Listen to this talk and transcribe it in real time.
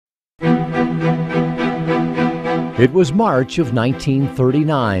It was March of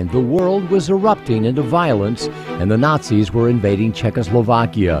 1939. The world was erupting into violence, and the Nazis were invading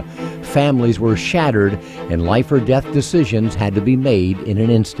Czechoslovakia. Families were shattered, and life or death decisions had to be made in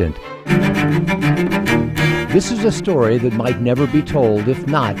an instant. This is a story that might never be told if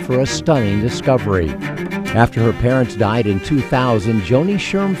not for a stunning discovery. After her parents died in 2000, Joanie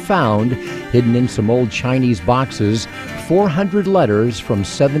Schirm found, hidden in some old Chinese boxes, 400 letters from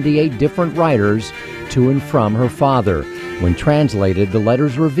 78 different writers to and from her father. When translated, the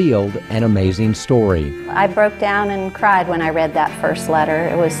letters revealed an amazing story. I broke down and cried when I read that first letter.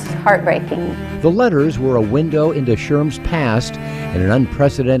 It was heartbreaking. The letters were a window into Schirm's past and an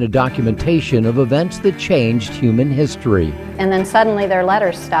unprecedented documentation of events that changed human history. And then suddenly their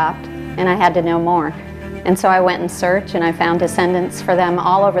letters stopped, and I had to know more. And so I went in search, and I found descendants for them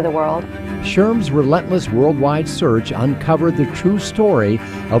all over the world. Schirm's relentless worldwide search uncovered the true story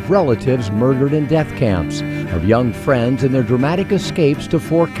of relatives murdered in death camps, of young friends and their dramatic escapes to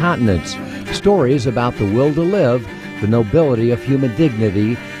 4 continents, stories about the will to live, the nobility of human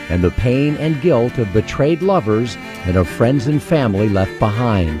dignity, and the pain and guilt of betrayed lovers and of friends and family left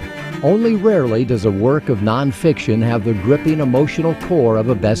behind. Only rarely does a work of nonfiction have the gripping emotional core of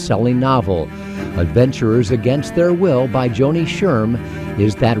a best-selling novel. Adventurers Against Their Will by Joanie Schirm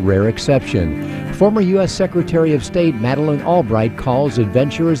is that rare exception. Former U.S. Secretary of State Madeline Albright calls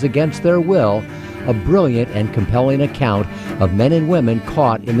Adventurers Against Their Will a brilliant and compelling account of men and women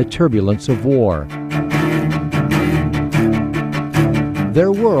caught in the turbulence of war.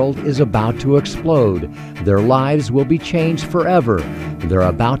 Their world is about to explode. Their lives will be changed forever. They're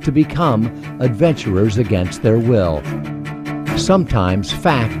about to become adventurers against their will. Sometimes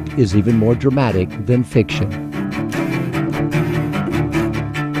fact is even more dramatic than fiction.